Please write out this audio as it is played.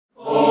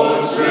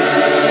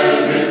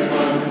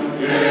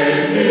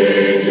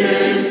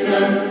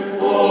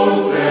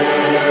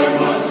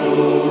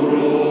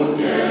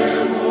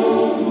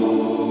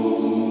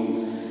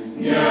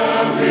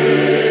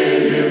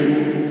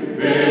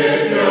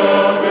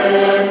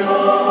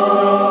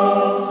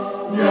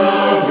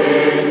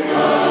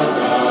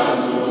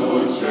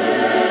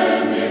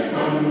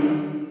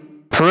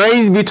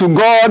be to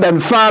God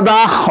and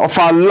Father of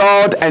our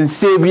Lord and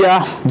Savior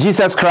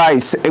Jesus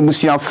Christ.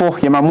 Ebusiafo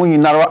yemamu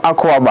nyinaro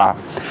akoaba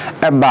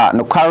eba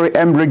no kware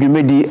embre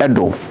dwumedi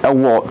edo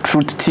ewo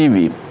Truth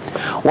TV.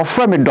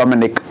 Wofra me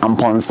Dominic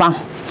Amponsah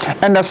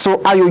ene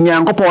so ayo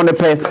nyankopon ne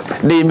pe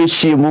de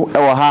mehyiemu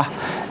ewo ha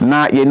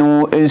na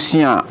yenu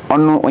ensua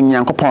ono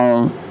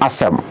onyankopon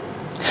asem.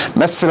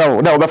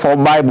 Mesrew da obefa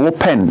Bible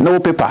pen no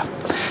paper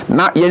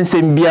na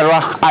yensem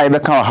biara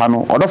ayebeka ha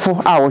no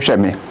odofo a wo hwe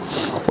me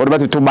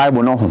whatever to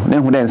Bible no ho na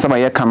hu den sama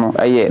ye ka no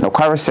eye no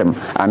kwaresem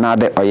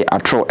anade oye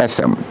atro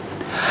esem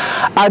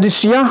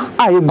adesua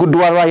aye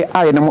godwara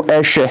aye no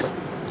ehwe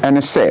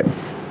and say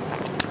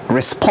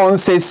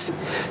responses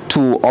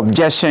to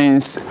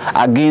objections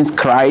against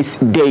Christ's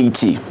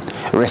deity.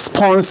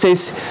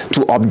 Responses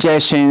to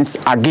objections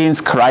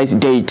against Christ's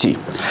deity.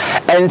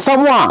 And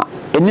someone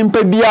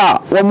enimpa bia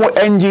womo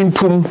engine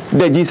tum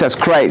de Jesus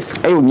Christ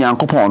ayo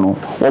nyankopon no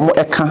womo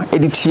eka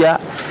editia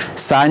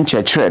sa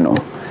nchekere no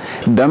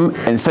dam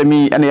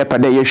ensami ene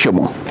yepade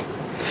yehwemo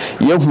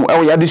yehu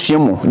ewo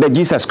yadesuamu de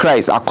Jesus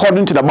Christ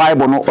according to the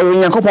Bible no oyo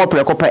nyankopon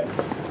prekope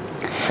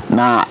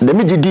na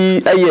dem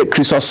gidi eye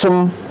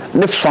Christosom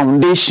ne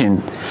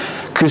foundation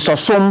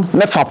Christosom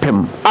ne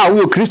fapem a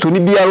wo Kristo ni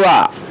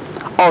biara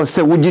a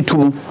se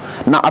wugitum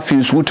na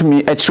afinsu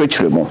wutumi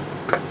ekyerechiremo.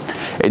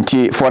 And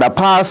for the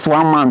past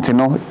 1 month, you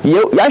know,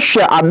 you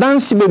share a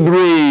dance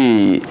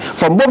bebre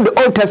from both the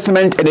Old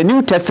Testament and the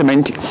New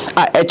Testament.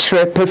 I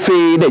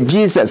that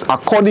Jesus,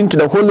 according to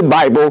the Holy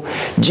Bible,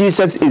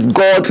 Jesus is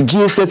God,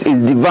 Jesus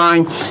is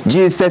divine,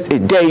 Jesus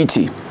is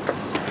deity.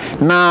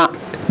 Now,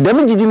 there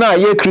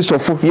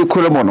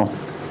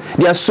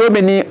are so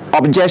many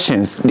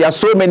objections, there are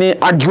so many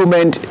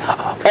arguments,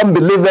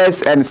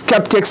 unbelievers and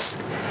skeptics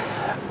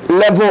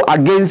level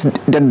against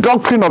the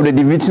doctrine of the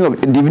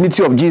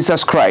divinity of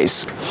Jesus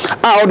Christ.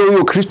 Although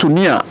you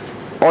Christonia,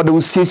 although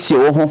sisi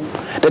oho,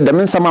 that the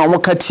men sama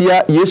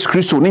wakatia yes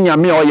Christo ni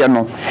nyame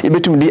oyeno,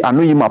 ebetum di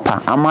anu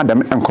yimapa ama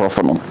dem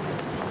enkrofono.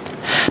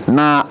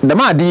 Na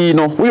dama di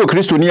no, we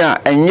Christonia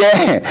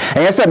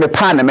enye se me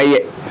pa na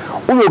meye.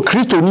 We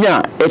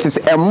Christonia, it is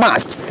a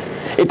must.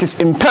 It is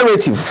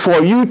imperative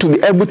for you to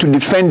be able to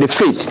defend the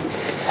faith.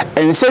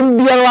 And sem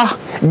biara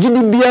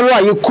gidi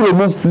biara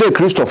yekuromu de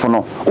Christopher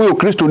no wo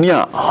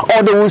Christonia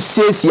all the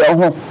siesie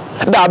ho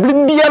da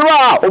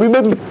biara obi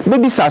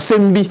bebi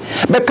sasem bi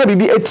beka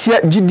bibi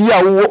etia gidi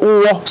a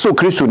wo so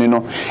Christoni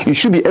no you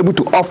should be able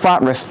to offer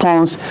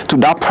response to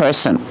that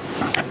person.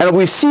 And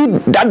we see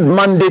that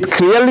mandate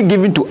clearly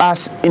given to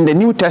us in the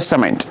New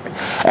Testament.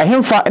 And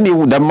him for any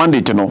would that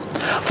mandate no.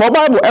 For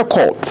Bible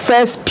echo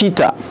 1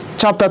 Peter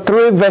chapter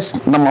 3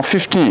 verse number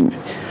 15.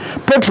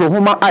 Petro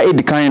huma a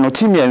edikan no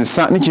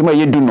timiensa ni chima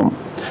yedunum.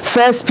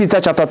 1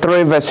 Peter chapter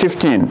 3 verse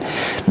 15.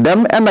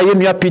 Dem ena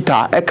yenua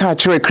Peter eka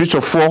kire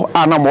Christopher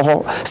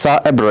anamoho sa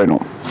ebre no.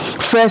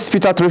 1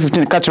 Peter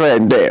 3:15 ka kire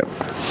en there.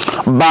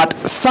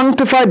 But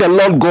sanctify the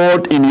Lord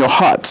God in your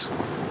heart,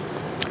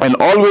 and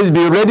always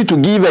be ready to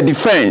give a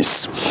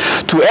defense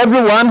to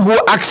everyone who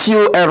asks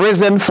you a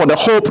reason for the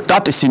hope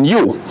that is in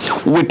you,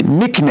 with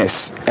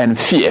meekness and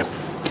fear.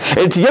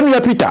 Enti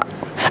yenua Peter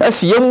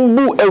as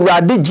yembu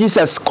ewrade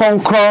Jesus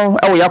konkron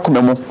ewo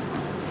yakomemu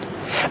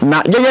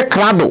na yeye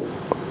krado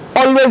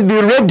always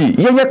be ready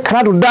yeye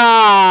krado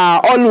da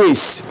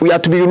always we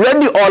have to be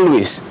ready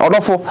always.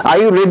 Therefore, are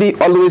you ready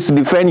always to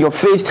defend your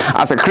faith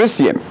as a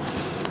Christian?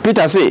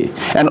 Peter say,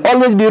 and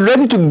always be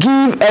ready to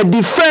give a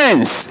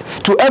defense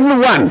to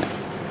everyone.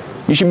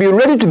 You should be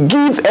ready to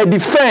give a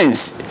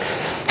defense.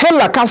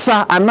 Hela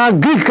kasa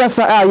and Greek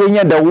kasa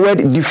yenya the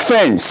word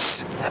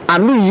defense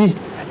anuyi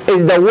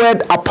is the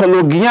word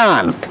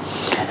apologian.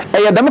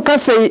 Damaka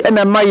say in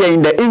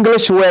the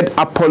English word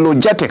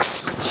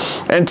apologetics.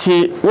 And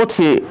what's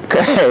it?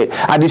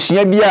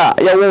 Addition bia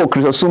ya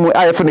Christosumu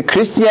I for the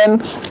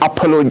Christian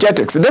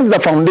apologetics. That's the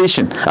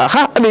foundation.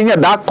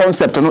 That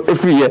concept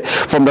every year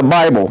from the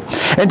Bible.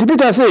 And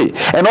Peter say,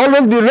 and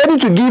always be ready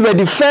to give a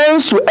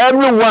defense to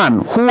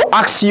everyone who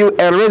asks you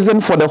a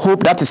reason for the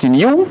hope that is in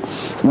you,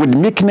 with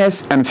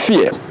meekness and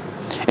fear.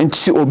 And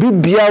to obi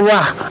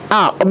biara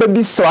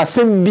obebi so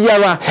asem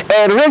biara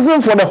a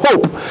reason for the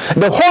hope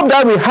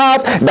that we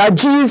have, that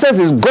Jesus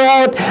is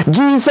God,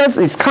 Jesus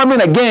is coming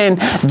again,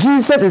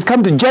 Jesus is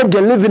come to judge the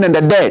living and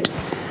the dead.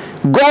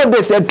 God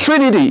is a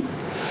Trinity.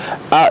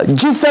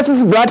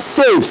 Jesus' blood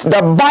saves.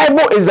 The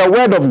Bible is the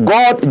word of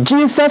God.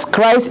 Jesus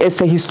Christ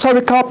is a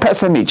historical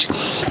personage.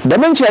 The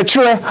men church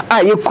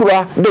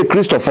ayekura de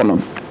Christopher.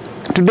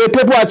 Today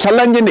people are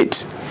challenging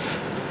it.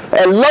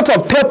 A lot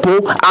of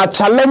people are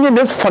challenging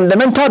these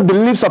fundamental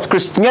beliefs of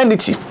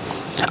Christianity.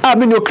 I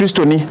mean, your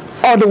Christoni,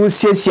 all the will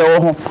say, it's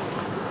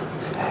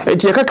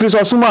a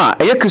Christosuma,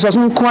 a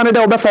Christosum quantity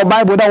of the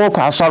Bible that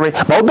work. Sorry,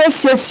 but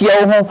best yes,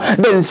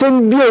 then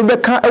send be a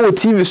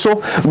TV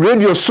so,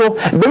 radio so,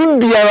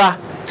 baby biara.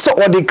 So,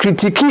 or they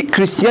critique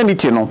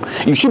Christianity, no,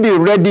 you should be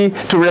ready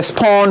to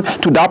respond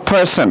to that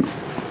person.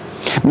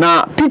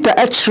 Now, Peter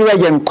actually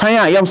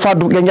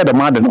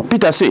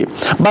Peter say,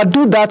 but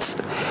do that,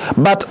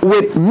 but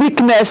with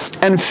meekness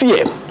and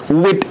fear.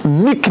 with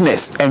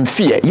meekness and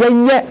fear.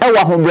 Yenye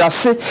ewa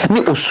hobrase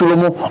ni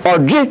osuromo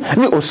odwe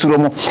ni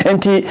osuromo.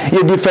 Enti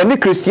ye defend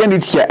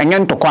Christianity enye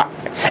ntokwa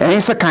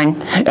enye sekan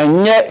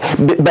enye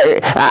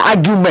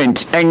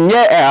argument enye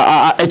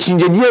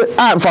echinjedie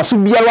mfaso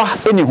biawa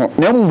eni ho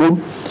na mmom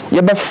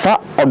ye befa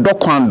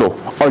odokwando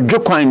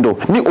odwokwando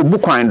ni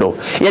obukwando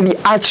ye di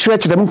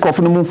achurch dem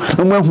krofo no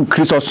mu ahu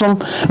Kristosom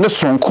ne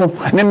sonko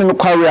ne ne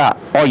kware a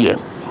oye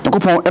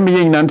okopon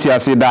emeye nyinanti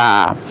ase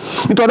da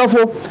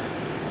itodofo.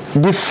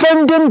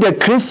 Defending the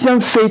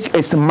Christian faith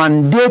is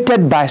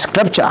mandated by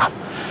Scripture.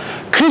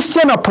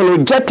 Christian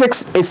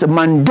apologetics is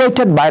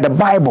mandated by the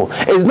Bible.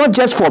 It's not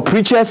just for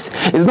preachers,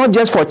 it's not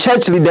just for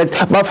church leaders,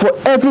 but for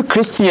every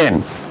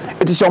Christian.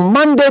 It is your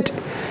mandate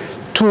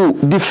to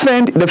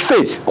defend the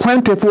faith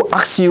when people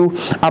ask you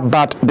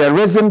about the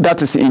reason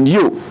that is in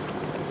you.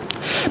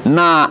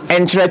 Na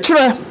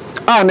enchire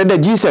another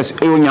Jesus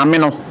eonyame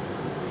no.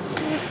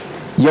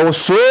 There were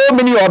so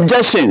many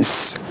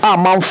objections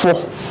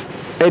amanfo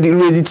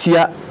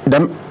edirezitia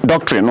dem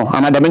doctrine no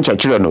ana dem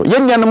church no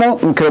yemnuanom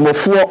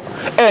nkremofo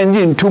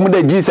enyi ntum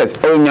da Jesus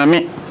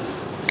onyame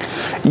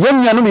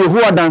yemnuanom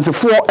Yehowa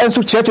dansefo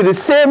enso church the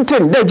same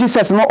thing that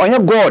Jesus no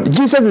onye God.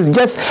 Jesus is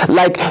just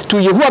like to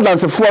Yehowa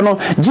dansefo no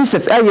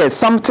Jesus is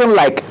something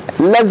like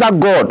lesser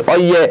God or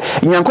ye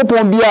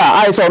nyankopon bia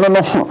I say no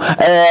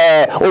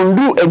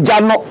ondu eja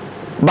no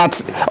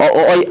but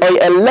or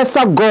a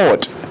lesser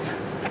God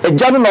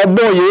eja no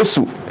obo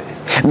Yesu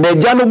na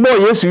jano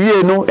boy Yesu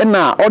ye no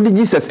na odi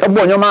Jesus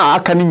ebo nyoma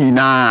aka ni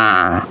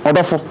nyina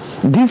odofo.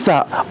 These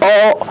are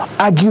all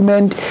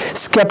argument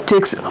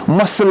skeptics,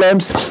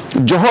 Muslims,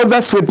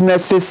 Jehovah's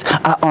Witnesses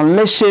are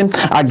unleashing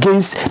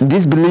against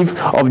this belief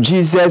of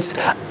Jesus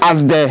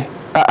as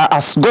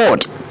as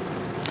God.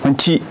 And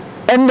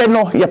then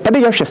no ya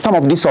some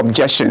of these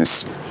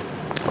objections.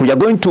 We are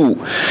going to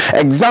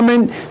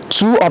examine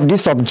two of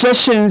these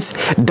objections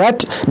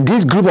that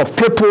this group of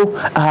people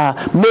are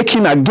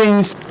making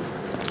against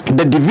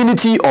the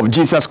divinity of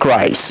Jesus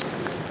Christ.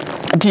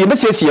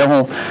 This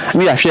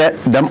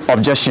them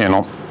objection.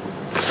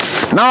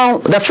 Now,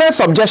 the first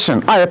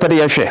objection,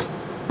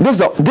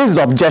 this is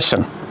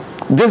objection.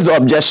 This is the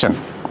objection.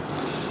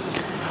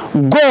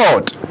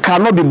 God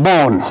cannot be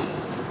born,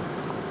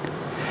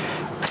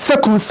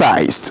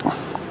 circumcised,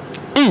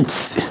 eat,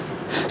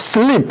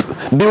 sleep,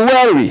 be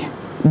weary,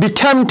 be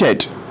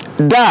tempted,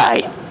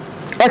 die,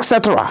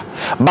 etc.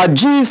 But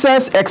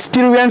Jesus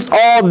experienced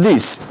all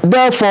this,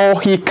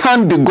 therefore he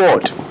can't be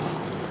God.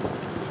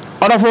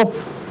 Therefore,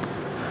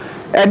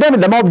 then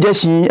the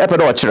objection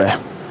epedochere.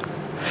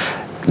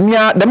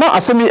 Nya the ma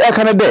asemi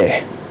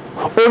ekanede.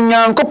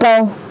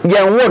 Onyankopon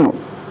yenwo.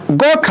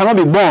 God cannot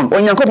be born.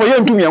 Onyankopon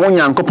yentumi yenwo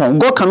Onyankopon.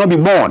 God cannot be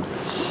born.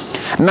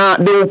 Now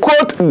they will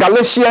quote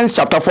Galatians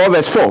chapter 4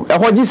 verse 4.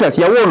 Ehwo Jesus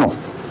yewo no.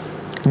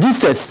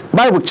 Jesus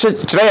Bible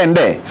chire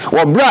ende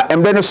wo bra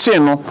embe no so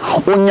no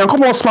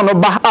Onyankopon so no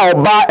ba a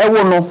oba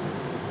ewo no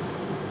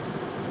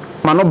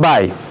mano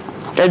bai.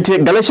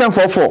 Galatians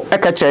 4:4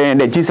 eka chire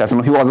ende Jesus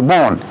no he was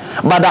born,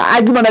 but the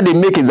argument that they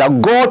make is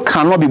that God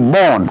cannot be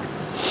born.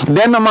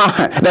 Then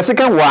the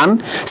second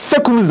one,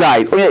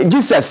 circumcised.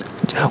 Jesus,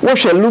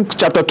 watch Luke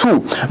chapter 2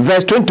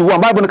 verse 21.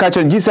 Bible catch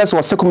Jesus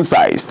was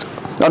circumcised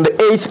on the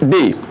 8th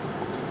day.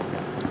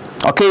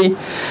 Okay,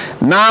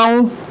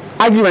 now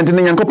argument in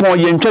Yankopon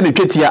yentwa ne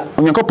twetia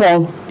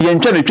Yankopon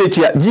yentwa ne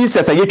twetia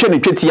Jesus ayetwa ne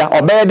twetia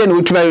obede ne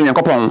otuma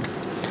Yankopon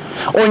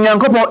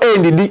Onyankopon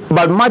endidi.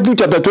 But Matthew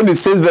chapter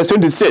 26 verse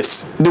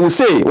 26 they will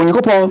say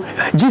Onyankopon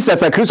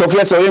Jesus a Christ of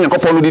yes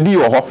Onyankopon didi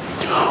wo ho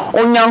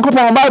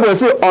Onyankopon Bible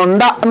say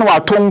onda no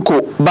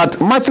atonko.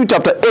 But Matthew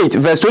chapter 8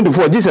 verse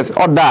 24 Jesus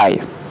or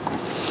die.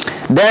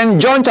 Then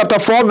John chapter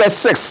 4 verse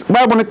 6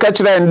 Bible catch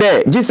there and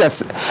there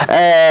Jesus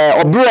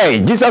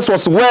obey. Jesus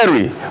was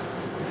weary.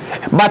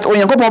 But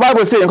Onyankopon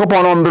Bible say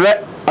Onyankopon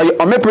ombre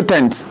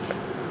omnipotent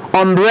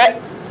ombre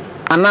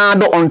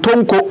anado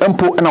ontonko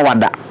empo na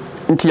wada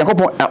nti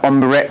Onyankopon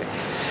ombre.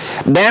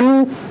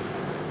 Then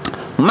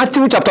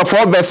Matthew chapter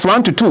 4 verse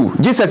 1 to 2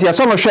 Jesus ya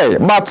so no hwe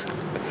but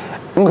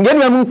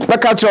genu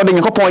beka kire de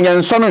Onyankopon ya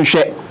nso no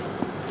hwe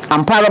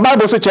ampa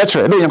Bible so church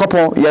de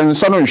Onyankopon ya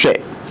nso no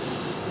hwe.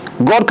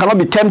 God cannot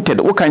be tempted.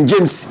 Who can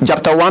James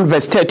chapter 1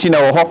 verse 13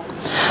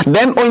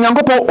 Then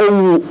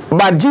Onyankopon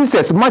but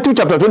Jesus Matthew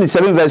chapter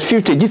 27 verse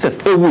 50 Jesus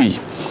ewi.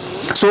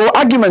 So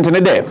argument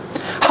in there.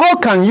 How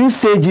can you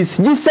say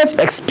Jesus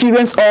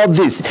experienced all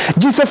this?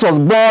 Jesus was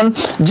born,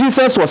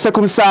 Jesus was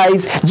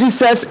circumcised,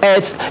 Jesus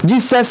ate,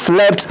 Jesus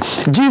slept,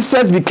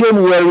 Jesus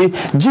became weary,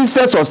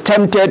 Jesus was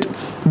tempted,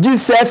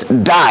 Jesus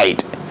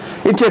died.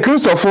 It's a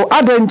Christopher,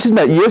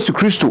 Adentina, Yesu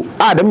Christo,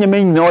 Adam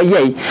Yamin no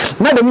ye,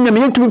 Madam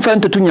Yamin to be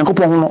found to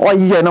Yankopon or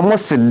ye no more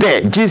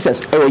dead,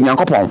 Jesus or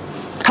Yankopon.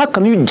 How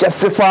can you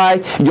justify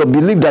your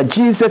belief that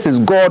Jesus is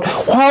God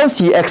whilst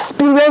he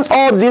experienced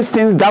all these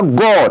things that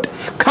God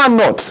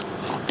cannot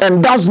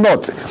and does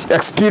not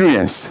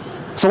experience?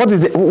 So what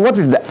is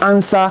the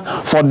answer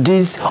for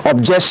this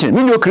objection?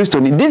 We know Christo,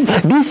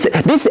 this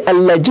is a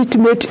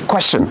legitimate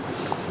question.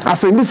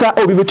 As a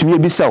to me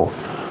be so.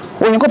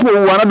 When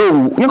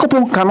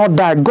Yankopon cannot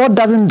die, God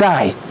doesn't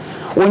die.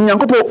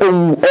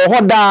 Onyankopon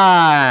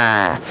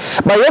ohoda.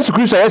 But Jesus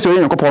Christ yes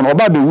Onyankopon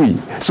oba be we.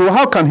 So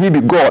how can he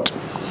be God?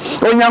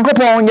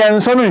 Onyankopon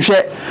yenso no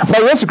hwe. But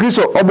Jesus Christ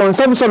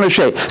obonsam so no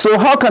hwe. So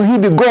how can he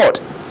be God?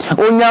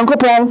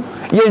 Onyankopon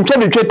yentwa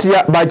de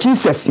twetia, but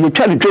Jesus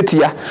yetwa de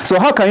twetia. So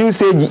how can you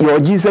say your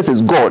Jesus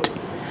is God?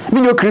 Me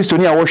no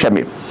Christian a wo hwe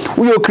me.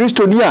 Wo yo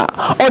Christian a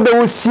oda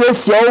wo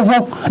siesia wo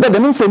ho. Da de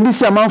nsem bi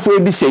sia manfo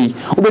ebi sei.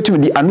 Wo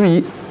betumi di anu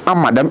yi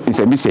amadam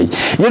nsem bi sei.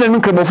 Yene no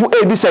krabofo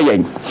ebi sei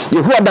yen.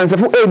 Yehu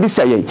adansefo ebi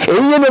sei yen.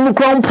 Eyi yene mu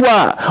krampo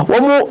a wo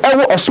mu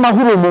ewo osoma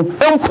huru mu.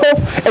 Empo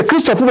e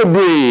Christopher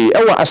bebre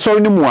ewo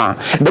asori ni mu a.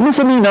 De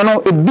nsem ni na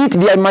no it beat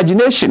their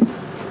imagination.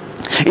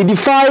 It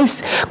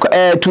defies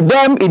to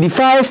them, it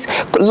defies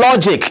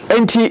logic,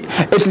 and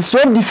it is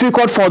so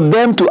difficult for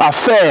them to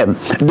affirm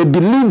they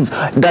believe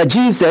that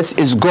Jesus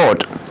is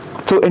God.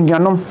 So,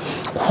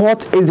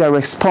 what is the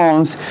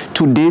response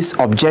to this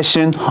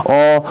objection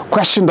or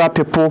question that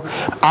people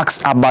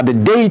ask about the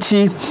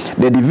deity,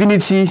 the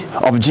divinity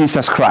of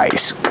Jesus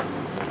Christ?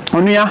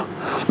 Onuya,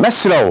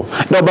 mesro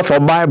do for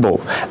Bible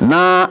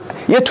na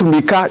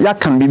yetumika ya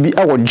kan bibi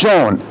awo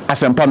John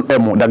asempa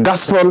emu, the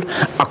gospel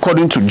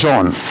according to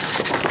John.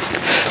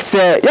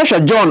 Say yesha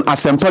John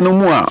asempa no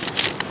mu a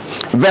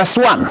verse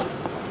 1.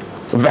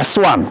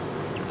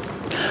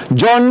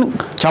 John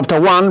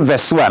chapter 1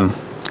 verse 1.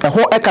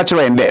 Eho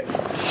ekachire ende.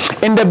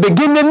 In the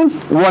beginning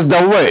was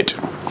the word,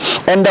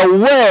 and the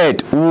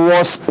word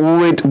was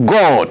with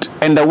God,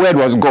 and the word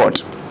was God.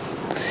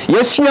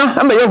 Yes, yeah,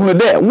 I'm a young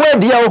there. Where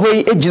the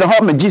way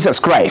ejina Jesus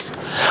Christ.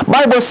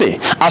 Bible say,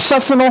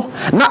 ahyase no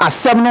na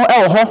asem no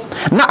ho,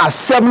 na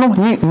asem no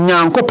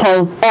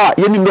nyankopon a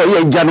yeni no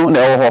ye gya no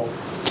na ho.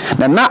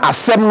 Na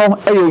asem no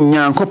eyo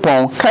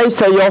nyankopon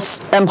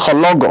Kaitheos and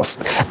Hologos.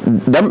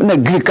 Dem na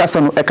Greek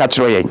asa no eka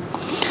kire yen.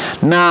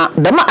 Na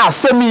dem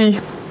asem yi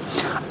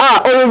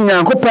a oyo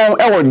nyankopon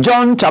ewo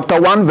John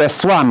chapter 1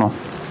 verse 1 no.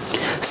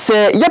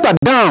 Say yep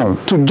down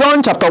to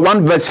John chapter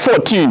 1 verse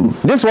 14.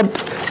 This is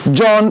what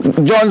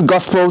John's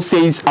gospel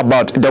says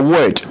about the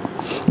word.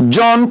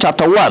 John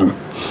chapter 1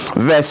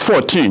 verse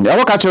 14. I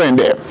will catch you in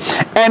there.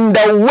 And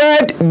the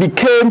word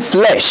became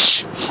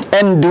flesh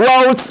and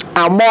dwelt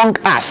among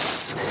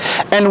us,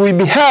 and we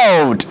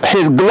beheld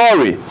his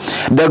glory,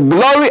 the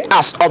glory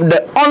as of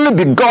the only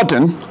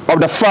begotten of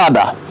the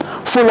Father,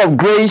 full of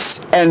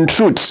grace and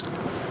truth.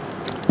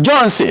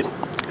 John said,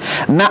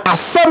 na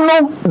asem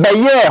no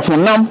beye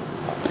honam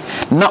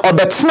na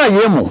obetena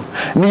yemu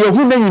ni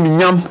yehu na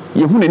nyiminyam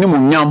yehu na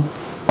nimunyam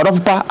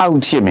odofa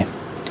awutie me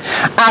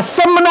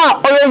asem na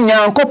oyo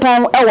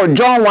nyankopon ewo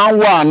John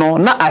 1:1 no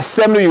na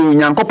asem no yo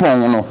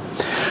nyankopon no.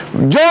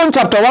 John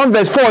chapter 1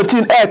 verse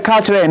 14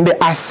 culture and the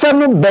asem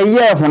no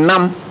beye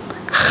honam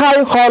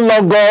high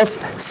hologos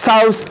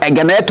south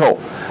egeneto.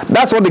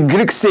 That's what the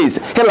Greek says.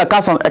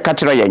 Helakason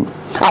culture yen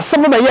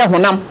asem no beye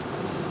honam.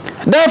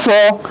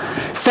 Therefore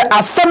say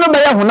asem no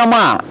beye honam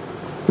a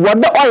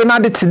wado oyo na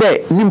de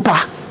today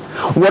nimpa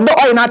wado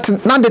oyo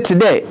na de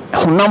today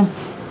honam.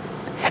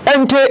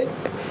 And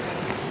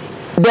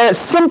the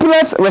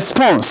simplest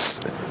response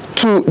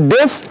to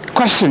this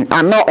question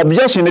and now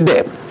objection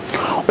there.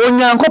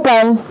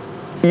 Onyankopon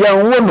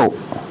yenwono.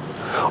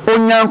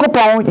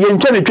 Onyankopon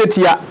yentwa ne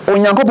twetia.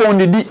 Onyankopon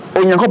nidi.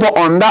 Onyankopon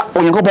onda.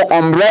 Onyankopon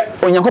ombre.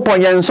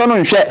 Onyankopon yenso no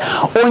nhwe.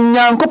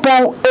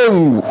 Onyankopon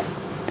enwu.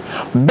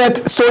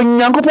 But so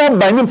onyankopon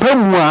ba nimpa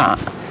mu a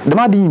the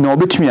madi na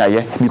obetumi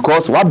aye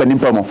because wa ba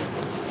nimpa mu.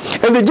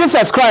 And the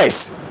Jesus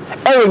Christ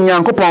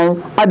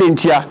onyankopon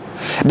adentia.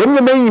 Dem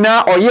me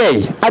nyina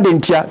oyey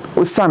adentia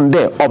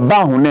osande oba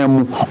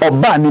honam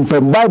oba nimpa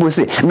Bible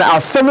say na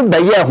asem da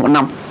ye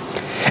honam.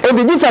 And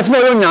the Jesus no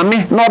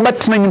nyame na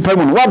obetena nimpa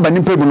mu no wa ba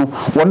nimpa mu no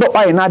wodo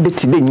oy na de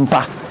tide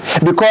nimpa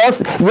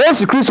because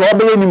Jesus Christ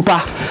obeye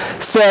nimpa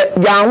se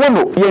yanwo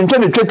no yentwe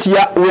ne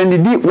twetia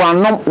wenidi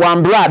wanom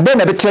wambra de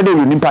na betre de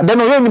nimpa de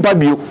no ye nimpa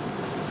bio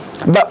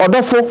but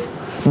odofo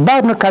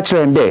Bible catch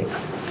and there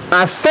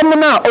asem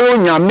na o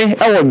nyame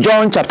ewo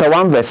John chapter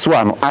 1 verse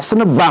 1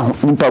 asem ba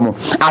nimpa mu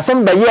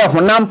asem ba ye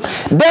honam,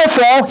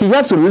 therefore he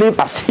has to live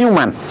as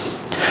human.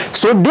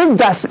 So this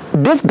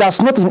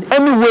does not in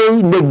any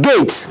way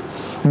negate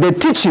the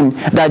teaching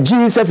that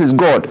Jesus is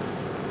God.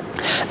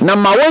 Now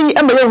my way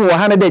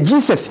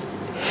Jesus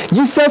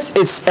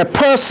is a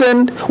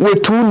person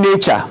with two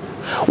nature.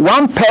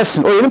 One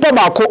person o nimpa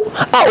bako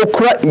a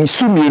okura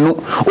isu mienu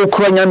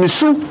okura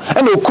nyamesu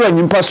and okura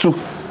nimpa su.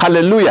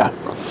 Hallelujah.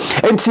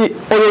 Enti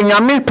oyo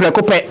nyame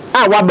prekope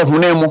a waba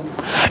hunemu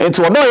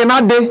enti odo ye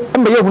na de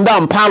mbe ye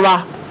hunda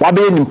mpara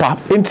waba ye nimpa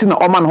enti na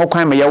oman ho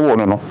kwan me ye wo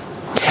no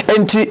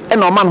enti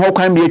na oman ho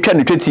kwan me atwa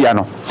ne twetia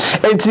no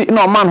enti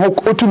na oman ho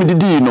otumi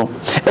didi no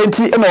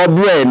enti na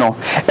obre no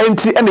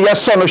enti na ye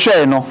so no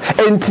hwe no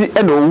enti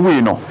na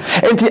owu no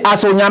enti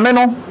as onyame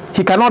no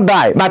he cannot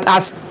die, but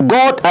as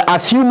God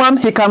as human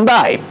he can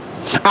die.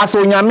 As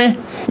onyame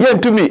ye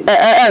ntumi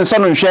enso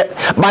no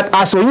hwe, but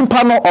as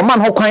oyimpa no oman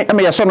ho kwan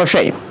me ye so no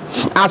hwe.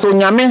 As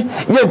onyame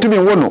ye ntumi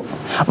wo no,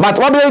 but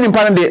wabe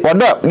nimpa no de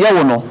odo ye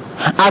wo no.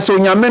 As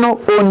onyame no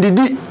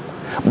ondidi,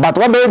 but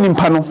wabe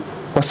nimpa no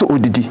also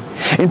odidi.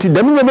 Into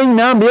the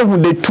now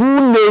the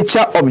true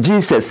nature of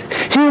Jesus,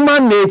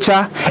 human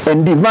nature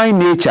and divine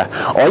nature.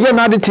 Or you're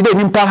not today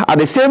nimpa at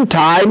the same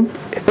time.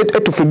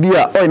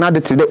 Etofobia or another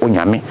today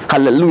onyame.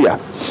 Hallelujah.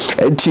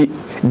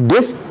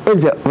 This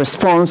is a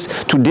response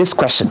to this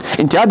question.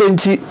 Into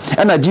identity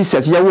and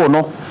Jesus yawo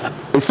no.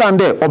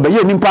 Sunday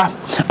obey nimpa.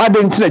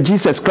 Identity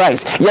Jesus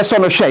Christ. Yes or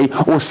no shay.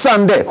 O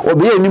Sunday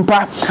obey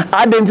nimpa.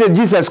 Identity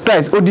Jesus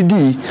Christ.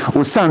 Odidi.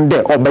 O Sunday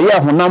obey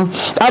honam.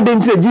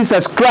 Identity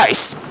Jesus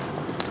Christ.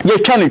 Ye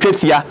trying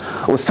to ya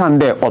o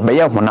Sunday obey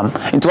honam.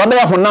 Into obey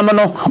honam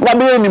no.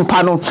 Wabe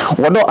nimpa no.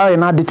 Wado are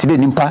na de today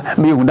nimpa.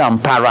 Me huda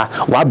ampara.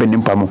 Wabe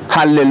nimpa mo.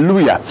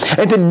 Hallelujah.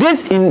 And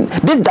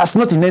this does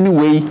not in any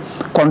way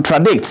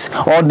contradict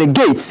or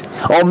negate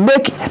or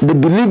make the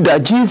belief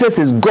that Jesus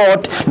is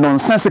God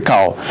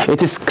nonsensical.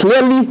 It is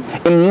clearly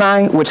in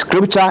line with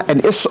scripture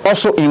and it's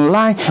also in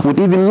line with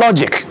even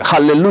logic.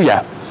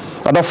 Hallelujah.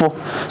 Therefore,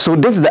 so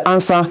this is the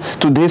answer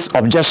to this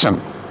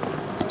objection.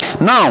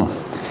 Now,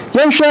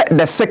 let's share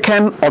the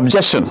second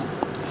objection.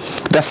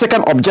 The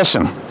second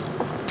objection.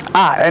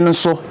 And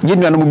so you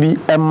know be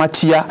a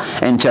Matia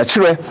and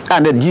Chachre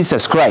and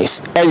Jesus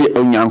Christ.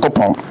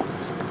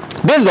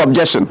 This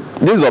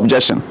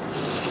objection.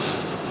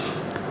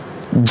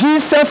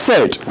 Jesus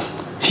said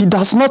he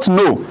does not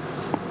know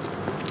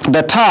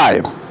the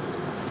time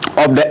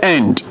of the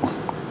end.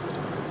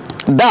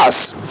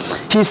 Thus,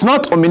 he is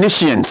not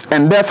omniscient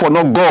and therefore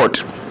not God.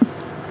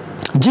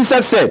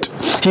 Jesus said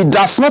he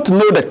does not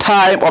know the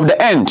time of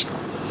the end.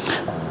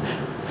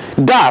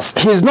 Thus,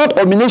 he is not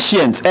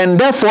omniscient and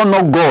therefore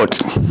not God.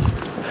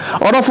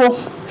 Therefore,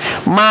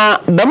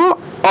 them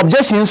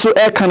objections so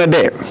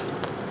Canada.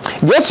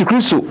 Jesus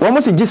Christ,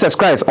 almost Jesus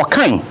Christ or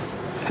kind.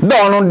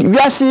 Don't we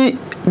see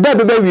that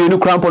baby no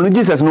cramp on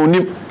Jesus no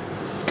nim.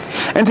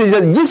 And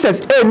Jesus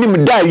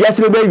nim die yes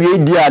baby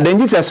dia then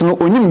Jesus no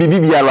onim bibi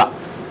biara.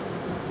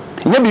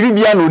 Ye bibi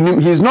biara no nim.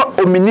 He is not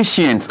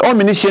omniscient.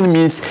 Omniscient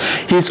means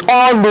he is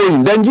all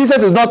knowing. Then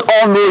Jesus is not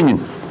all knowing.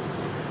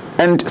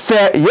 And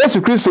say Jesus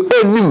Christ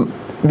nim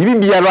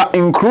bibi biara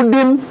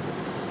including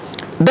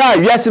that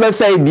yes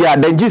say dia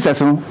then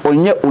Jesus no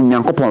onye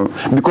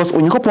onyankopon because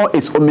onyankopon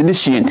is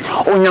omniscient.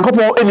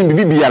 Onyankopon enim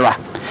bibi biara.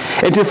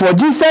 It is for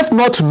Jesus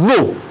not to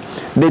know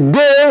the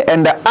day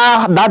and the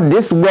hour that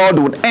this world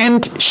would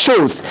end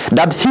shows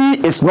that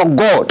he is not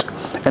God.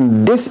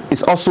 And this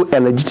is also a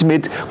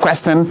legitimate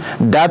question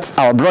that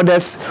our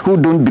brothers who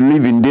don't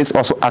believe in this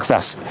also ask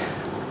us.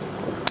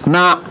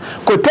 Now,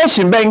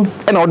 quotation bang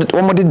and all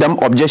them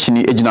objection.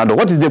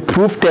 What is the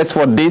proof test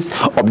for this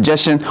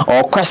objection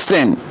or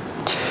question?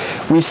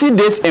 We see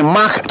this in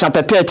Mark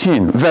chapter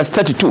 13, verse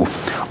 32.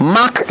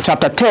 Mark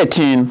chapter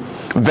 13,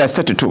 verse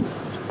 32.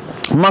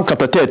 Mark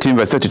chapter 13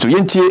 verse 32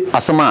 yentie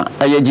asama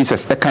aye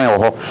Jesus ekan wo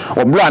ho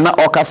obra na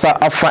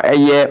okasa afa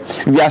aye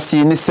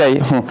wiase ni sei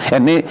ho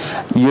ene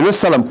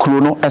Jerusalem kuro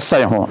no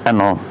esai ho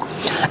eno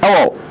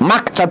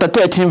Mark chapter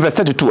 13 verse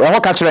 32 e ho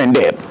ka kire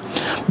nde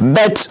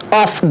but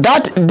of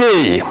that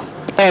day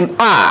and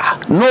hour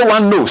no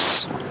one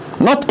knows,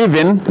 not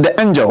even the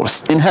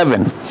angels in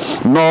heaven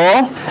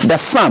nor the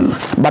Son,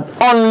 but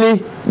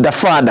only the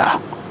Father.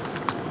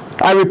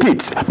 I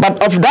repeat, but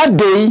of that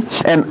day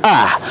and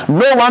hour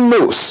no one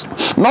knows,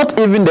 not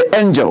even the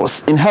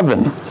angels in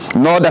heaven,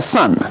 nor the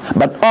Son,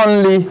 but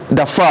only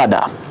the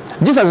Father.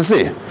 Jesus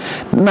say,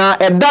 na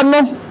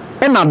edano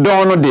ena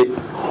dono de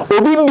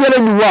obi biara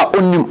niwa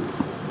onim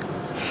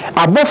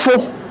abofo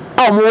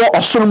awo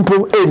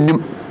osorompo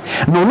enim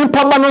na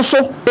onipa ba no so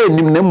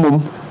enim na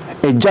mom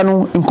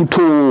ejano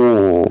nkuto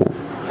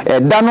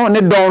edano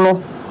ne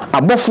dono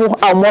abofo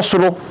awo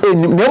soro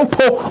enim na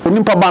mpo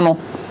onipa ba no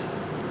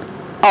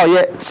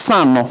ye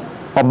Son no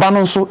oba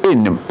no so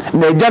enim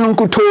na eja no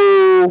nkuto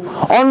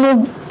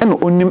ono eno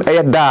onim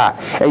eye da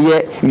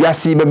eye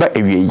wiase beba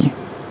ewiyi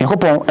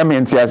enkopon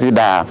ementiase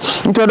da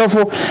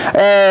ntodofo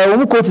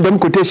we quote them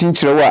quotation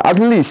kirewa at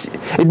least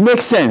it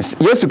makes sense.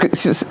 Yes,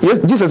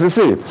 Jesus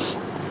say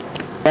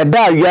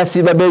da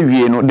wiase beba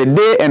ewiyi no the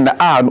day and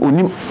the hour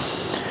onim,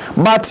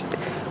 but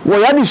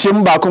we had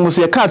shame back almost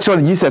a culture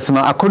Jesus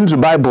now according to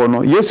the Bible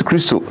no Jesus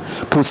Christ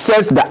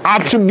possess the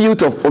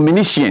attribute of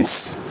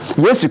omniscience.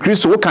 Yes,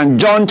 Christ who can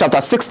John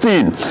chapter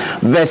 16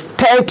 verse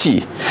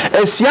 30.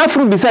 As you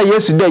from beside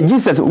yesterday,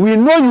 Jesus, we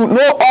know you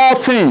know all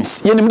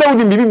things. You know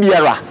wouldn't be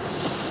biara.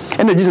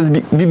 And Jesus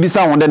be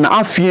beside one then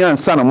afia and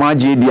son of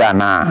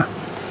Majediana.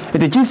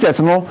 It is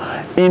Jesus no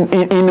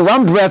in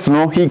one breath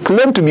no he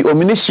claimed to be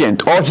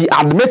omniscient or he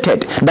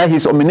admitted that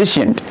he's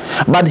omniscient.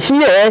 But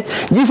here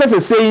Jesus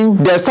is saying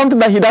there's something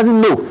that he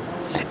doesn't know.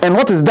 And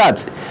what is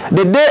that?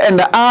 The day and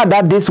the hour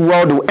that this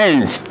world will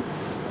end.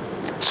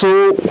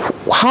 So,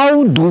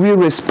 how do we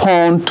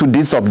respond to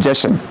this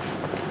objection?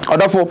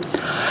 Therefore,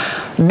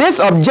 this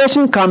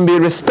objection can be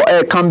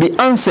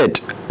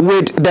answered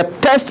with the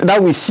text that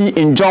we see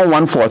in John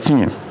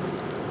 1:14.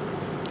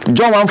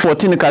 John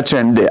 1:14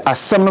 catching the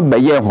assembly by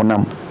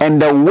honam, and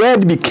the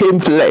word became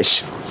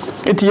flesh.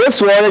 It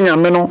yes wa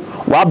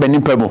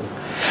benipebo.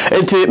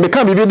 It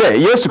become be there.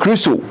 Yes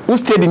Christ who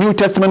stayed the New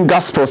Testament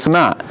Gospels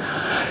now.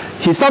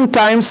 he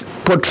sometimes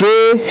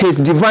portray his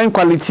divine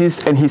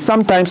qualities and he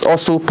sometimes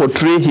also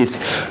portray his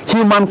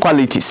human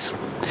qualities.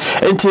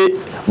 And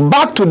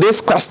back to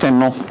this question,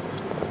 no.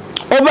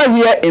 Over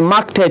here in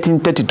Mark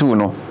 13:32,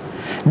 no,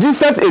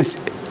 Jesus is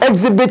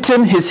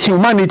exhibiting his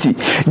humanity.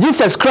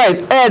 Jesus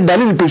Christ,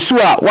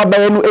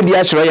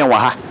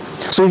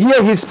 so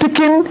here he's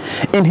speaking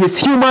in his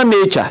human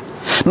nature.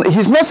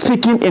 He's not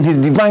speaking in his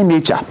divine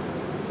nature.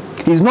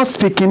 He's not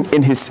speaking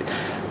in his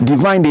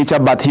divine nature,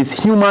 but his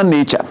human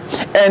nature.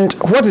 And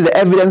what is the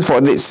evidence for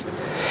this?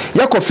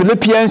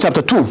 Philippians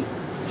chapter 2.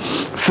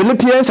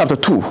 Philippians chapter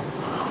 2.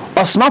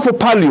 Osmafo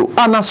palio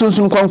ana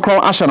sunsun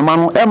konkron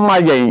ashanmano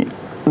emayen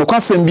no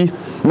kwasembi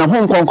na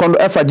hon konkron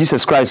efa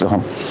Jesus Christ ho.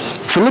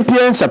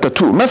 Philippians chapter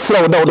 2.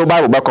 Mesra wodo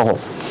Bible back ho.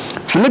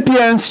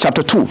 Philippians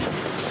chapter 2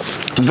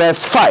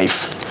 verse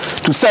 5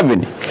 to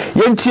 7.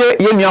 Yentie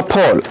yenua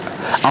Paul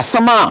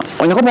asama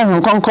onyakopon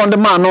hon konkron de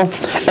ma no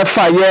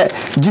efa ye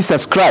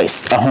Jesus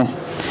Christ ho.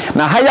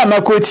 Na haya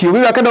makoti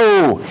wi wakada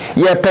o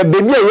ye pe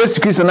bebi a Yesu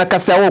Kristo na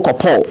kasa wo ko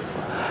Paul.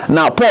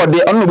 Na Paul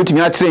de ono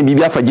bitumi a train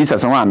bibia for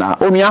Jesus ho ana.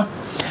 Omia,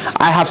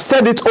 I have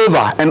said it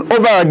over and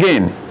over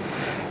again.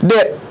 We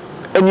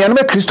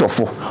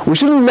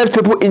shouldn't let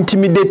people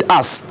intimidate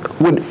us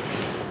with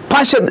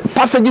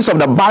passages of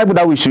the Bible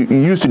that we should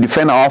use to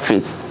defend our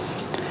faith.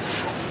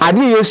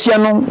 We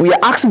are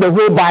asking the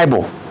whole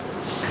Bible.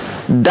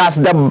 Does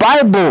the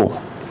Bible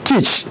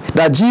teach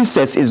that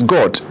Jesus is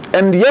God?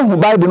 And the young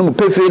Bible no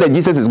pay for that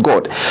Jesus is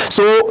God.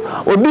 So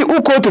we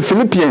go to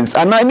Philippians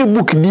and any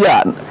book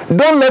there.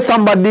 Don't let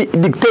somebody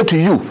dictate to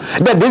you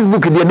that this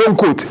book there don't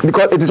quote,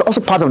 because it is also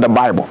part of the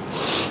Bible.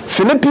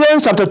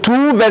 Philippians chapter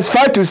 2 verse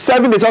 5 to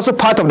 7 is also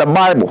part of the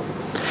Bible.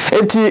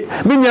 You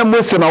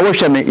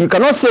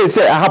cannot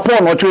say I have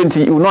Paul or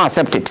 20, you will not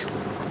accept it.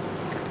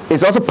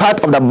 It's also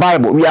part of the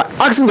Bible. We are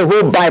asking the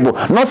whole Bible,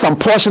 not some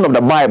portion of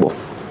the Bible.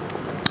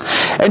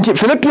 And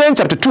Philippians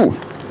chapter 2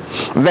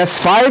 verse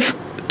 5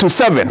 to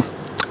 7.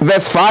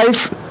 Verse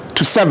 5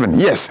 to 7.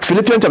 Yes,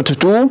 Philippians chapter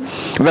 2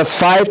 verse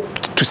 5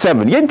 to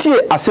 7. Yenti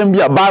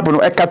assembly Bible no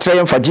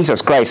ekatre for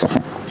Jesus Christ.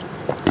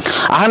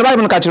 Ahana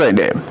Bible no katre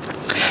there.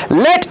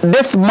 Let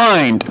this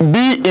mind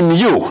be in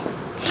you,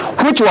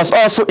 which was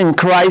also in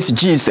Christ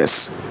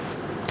Jesus.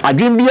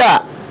 Adwin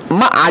bia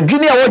ma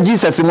adwin ya wo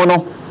Jesus mo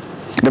no.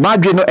 The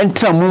madwin no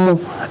entra mumu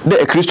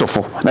de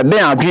Christopher. Na den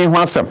adwin ho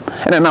asem.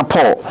 And na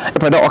Paul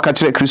epeda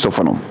okatre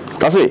Christopher no.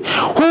 That's it.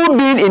 Who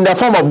being in the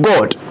form of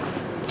God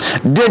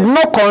did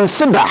not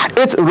consider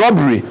it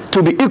robbery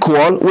to be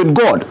equal with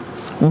God.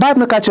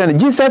 Bible catching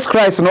Jesus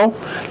Christ, no.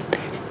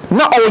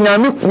 Now he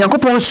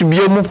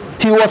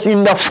was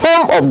in the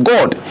form of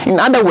God. In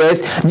other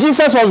words,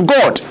 Jesus was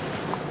God. He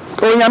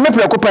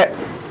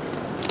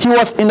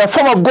was in the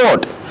form of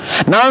God.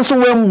 Now so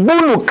when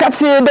Bunu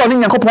Katsi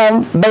don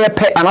Yakopon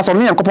Bepe and also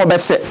Yakopon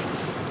Bese,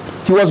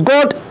 he was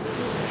God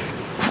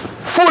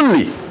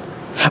fully.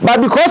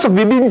 But because of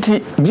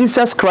divinity,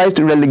 Jesus Christ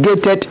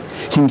relegated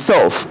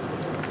himself.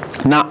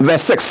 Now,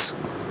 verse 6,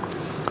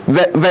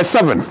 verse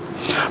 7.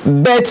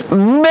 But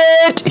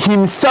made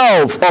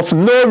himself of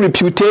no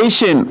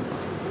reputation,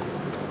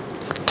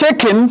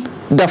 taking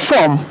the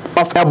form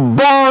of a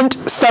bond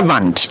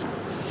servant,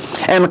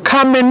 and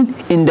coming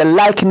in the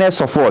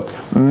likeness of what?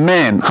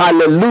 Men.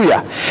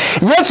 Hallelujah.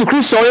 Yes,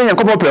 Christ saw in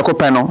couple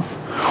prekopeno.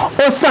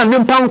 O san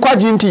nimpan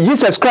kwajinti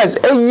Jesus Christ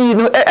eyi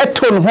no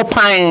eton ho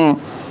pan.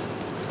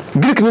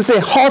 Greek no say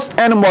horse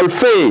animal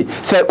fe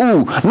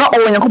na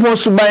o Yakobon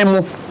suban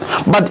mu,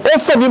 but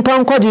esa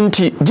nimpan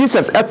kwajinti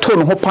Jesus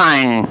eton ho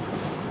pan.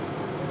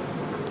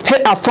 He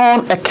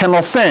afon e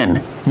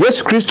kenosen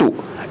Yes Christo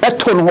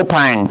eton ho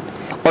pan.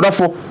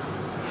 Odofo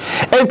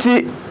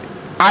enti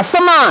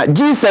asama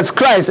Jesus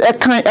Christ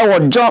ekan e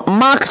John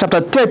Mark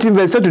chapter 13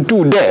 verse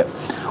 32 there.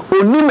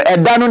 Onim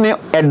edano ne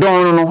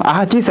edon no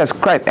Jesus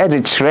Christ e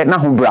de kire na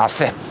ho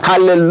brase.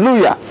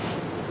 Hallelujah.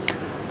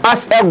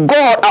 As a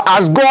God,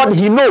 as God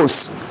he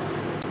knows.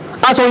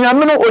 As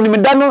onyameno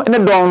onimedano ne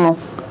don no.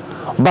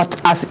 But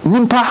as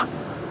nimpa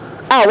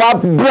wa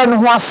brand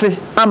ho ase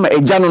ama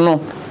ejano no,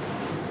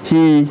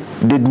 he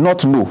did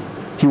not know.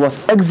 He was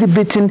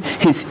exhibiting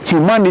his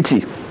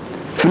humanity.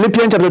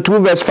 Philippians chapter 2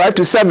 verse 5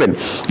 to 7.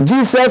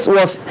 Jesus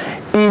was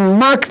in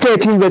Mark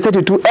 13 verse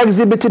 32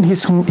 exhibiting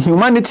his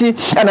humanity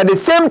and at the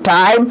same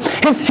time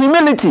his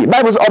humility.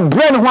 Bible says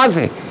brand ho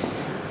ase.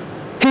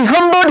 He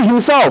humbled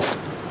himself.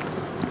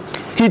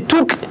 He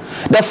took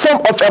the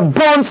form of a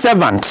bond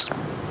servant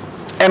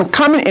and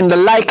coming in the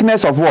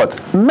likeness of what?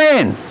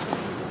 Men.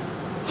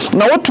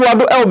 Now what to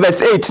do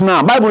verse 8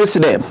 now? Bible is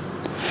there.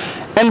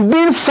 And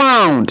being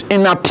found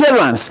in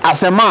appearance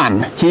as a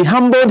man, he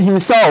humbled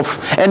himself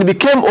and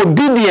became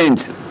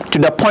obedient to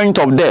the point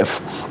of death,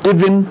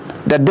 even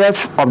the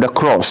death of the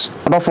cross.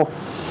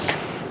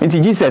 Into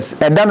Jesus,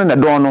 a down in the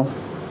door, no,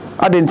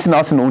 I didn't see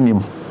nothing on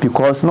him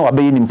because no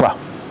obeying him.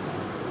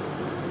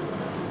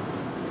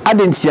 I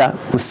didn't see a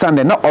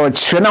Sunday, not or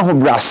trainer who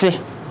brassy.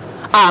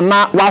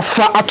 Na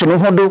wafa atono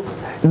hodo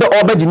the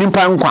obedi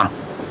nimpa nkwa.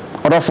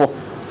 Odofo.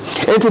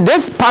 Into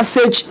this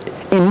passage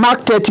in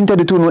Mark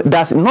 13:32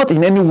 does not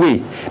in any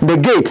way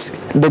negate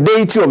the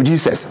deity of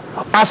Jesus.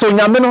 As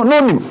onyame no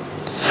nim.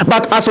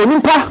 But as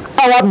onimpa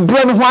our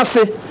brain ho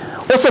ase,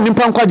 also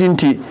nimpa nkwaje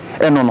nti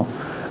eno no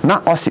na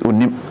osi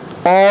onim,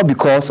 all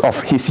because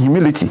of his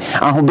humility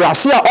and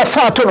hobrase a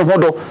ofa to no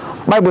hodo.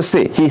 Bible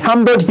say he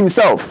humbled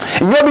himself.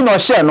 Nyobi no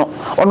share no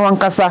ono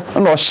ankasa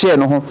no share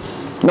no ho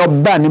no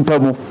ba nimpa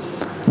mu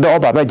the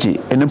obabaji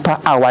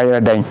nimpa a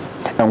wayere dan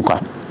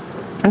enkwa.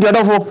 Ndi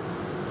odofo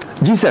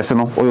Jesus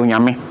no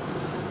oyonyame.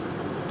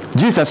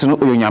 Jesus no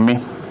oyonyame.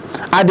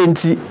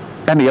 Adenti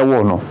ene ye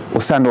wo no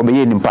osane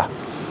obeye nimpa.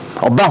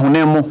 Oba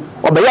honam mu,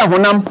 obeye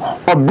honam,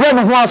 obre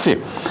no ho ase.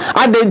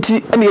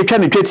 Adenti ene ye twa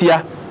ne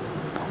twetia.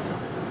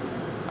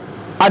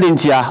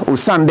 Adentia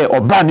osande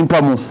oba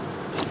nimpa mu.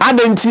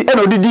 Adenti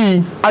ene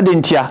odidi,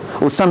 adentia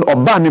osande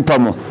oba nimpa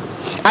mu.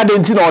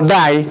 Adenti na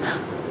odai,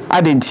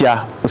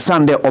 adentia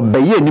osande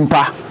obeye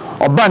nimpa.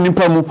 Oba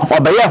nimpa mu,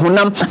 obeye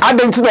honam,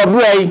 adenti na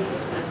obre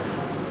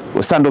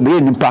osande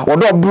obeye nimpa.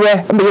 Wodo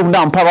obre embeye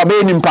honam pa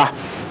obeye nimpa.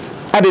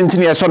 Adenti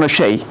na yeso no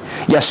hwei.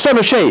 Yeso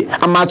no hwei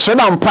amatre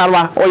na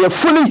mpara or you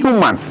fully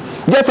human.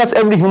 Just as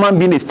every human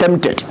being is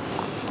tempted.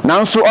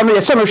 Nanso ono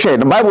yeso no hwei.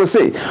 The Bible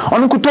say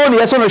ono kuto ni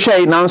yeso no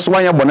hwei nanso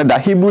wanya boneda.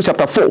 Hebrews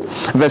chapter 4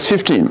 verse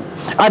 15.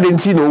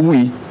 Adenti na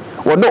owu.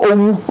 Wodo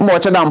owu mo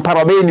che da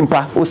mpara obeye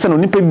nimpa. Osane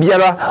onipa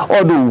biara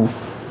odo owu.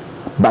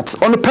 But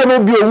ono peno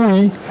bi owu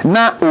yi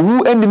na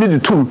owu endi ni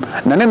dutum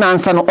na ne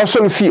nansa no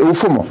osoro fi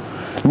ewufomo.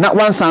 Na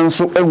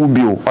wansanso ewu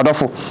bio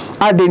odofo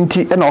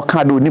adenti na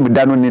oka do nim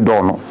da no ni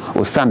do no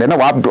osande na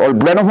wa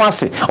bre no ho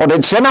ase o de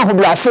kire na ho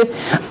brase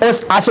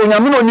ase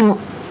onyame no nim,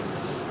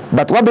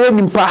 but wa be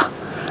nimpa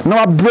na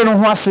wa bre no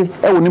ho ase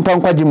ewu nimpa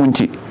nkwaje mu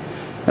nti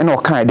na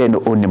oka de no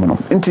onim no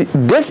nti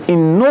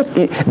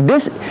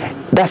this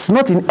does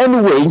not in any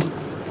way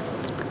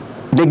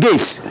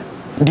negate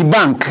the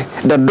bank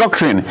the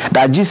doctrine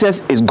that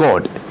Jesus is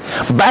God.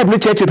 Bible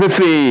church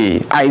prefer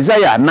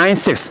Isaiah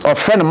 9:6 of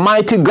friend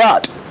mighty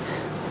God.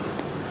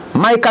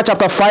 Micah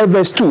chapter 5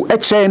 verse 2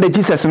 the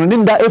Jesus no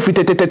ninda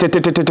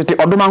efitete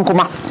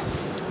odomankoma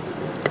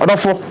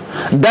odofo.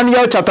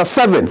 Daniel chapter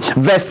 7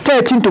 verse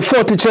 13 to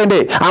 40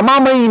 chende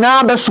amama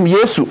ina besum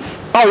Yesu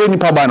awe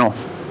nipa ba no.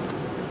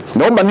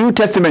 The New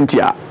Testament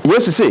here,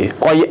 Jesus say,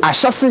 oye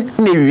ashase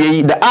ne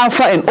wiei, the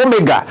Alpha and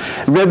Omega.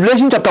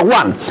 Revelation chapter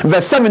 1,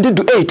 verse 17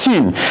 to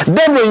 18.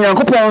 Then when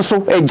Yankopon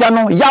so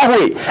Jano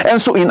Yahweh, and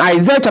so in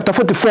Isaiah chapter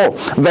 44,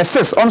 verse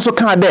 6, also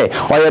can there,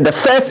 oye the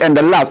first and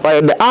the last,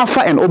 oye the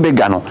Alpha and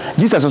Omega. No,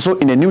 Jesus also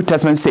in the New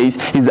Testament says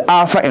he's the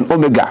Alpha and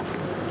Omega.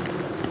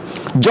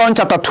 John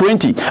chapter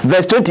 20,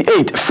 verse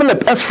 28.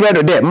 Philip F.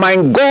 there, my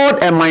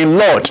God and my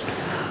Lord.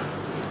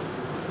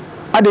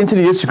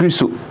 Identity Jesus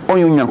Christ on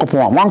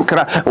Yankopon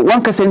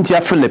one casentia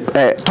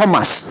Philip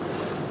Thomas.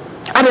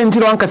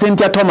 Identity one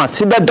casentia Thomas.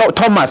 See that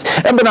Thomas.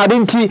 Even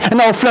identity and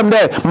our flame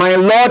there. My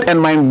Lord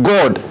and my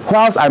God.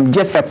 Whilst I'm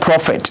just a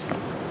prophet.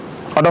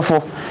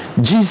 Therefore,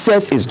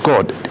 Jesus is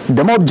God.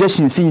 The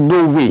Objections in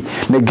no way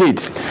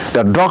negates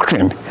the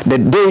doctrine, the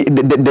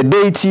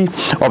deity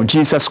of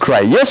Jesus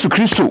Christ. Yes,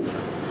 Christo.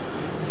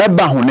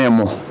 Eba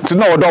honemo.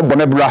 Tina odo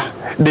bonebra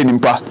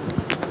denimpa.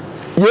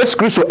 Yes,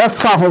 Christo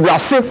efa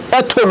hobrase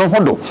eto no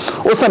hodo.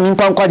 Osa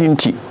nimpa nkwaje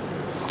nti.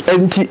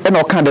 Enti e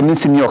no kan da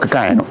nsimi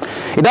okkan no.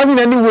 It doesn't in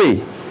any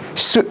way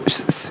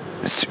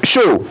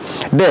show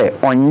there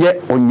onye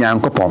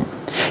onyankopon.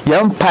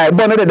 Yampa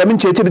ebo no da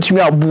mencheche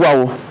betumi abuwa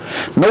wo.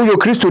 Na wo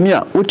Christo ni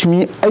a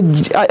otumi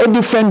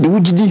defend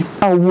wugidi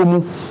awo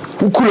mu.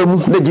 Ukura mu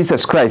the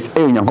Jesus Christ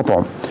e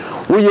onyankopon.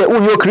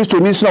 Wo Christo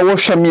ni so na wo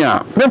hwame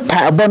a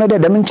mempa ebo no da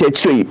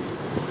mencheche.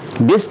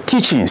 These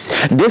teachings,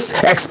 these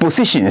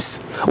expositions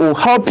will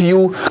help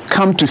you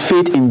come to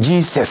faith in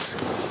Jesus.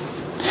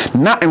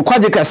 Na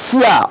nkwaje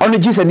kasia ono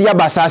Jesus dia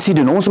basasi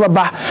de no so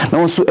baba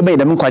na so ebe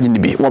dem nkwaje ne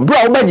bi wo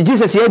bra wo ba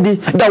Jesus ye di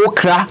da wo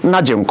kra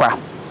na jenkwa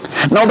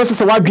na wo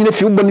besese wa dwene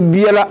fi wo bani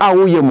biara a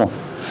wo yemo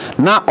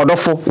na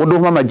odofo wo do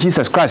mama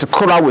Jesus Christ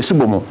kora we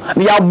subomo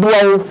na ya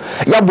boa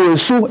ya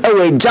boesu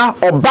ewe ja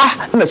oba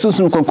na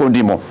sunsun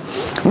konkondimo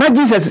na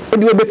Jesus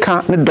edi we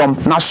beka ne dom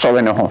na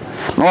sore ne ho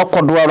na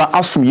wakodora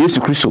asum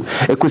Yesu Kristo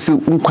ekosi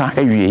nkwa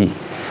awie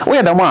wo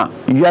ya damo a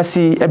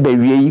wiase eba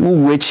wie wo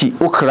wuachi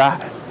wo kra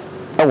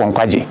ewo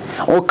nkwaje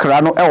wo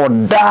kra no ewo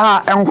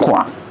da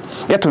enko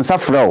yet on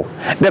safro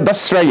the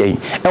best ray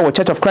ewo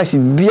Church of Christ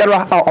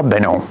biara a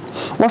obeno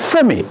wo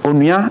frame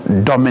onua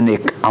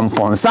Dominic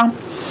Amponsah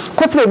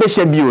kwesere be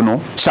hye bio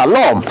no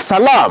shalom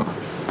salam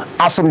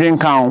asomdwen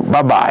kan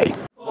bye bye.